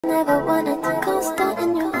Never wanted to cause that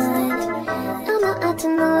in your mind. I'm not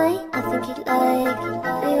acting the way I think you'd like.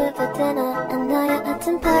 We went for dinner and now you're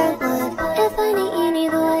acting paranoid. If I need you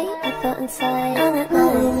neither way I felt inside. And at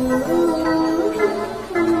night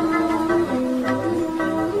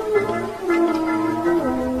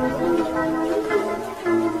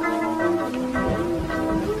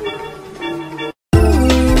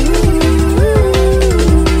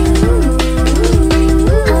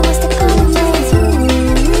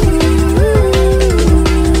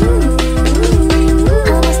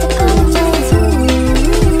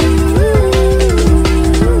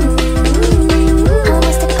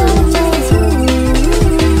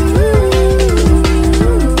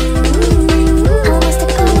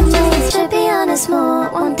more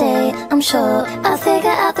one day, I'm sure I'll figure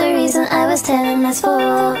out the reason I was 10 as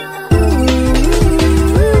 4.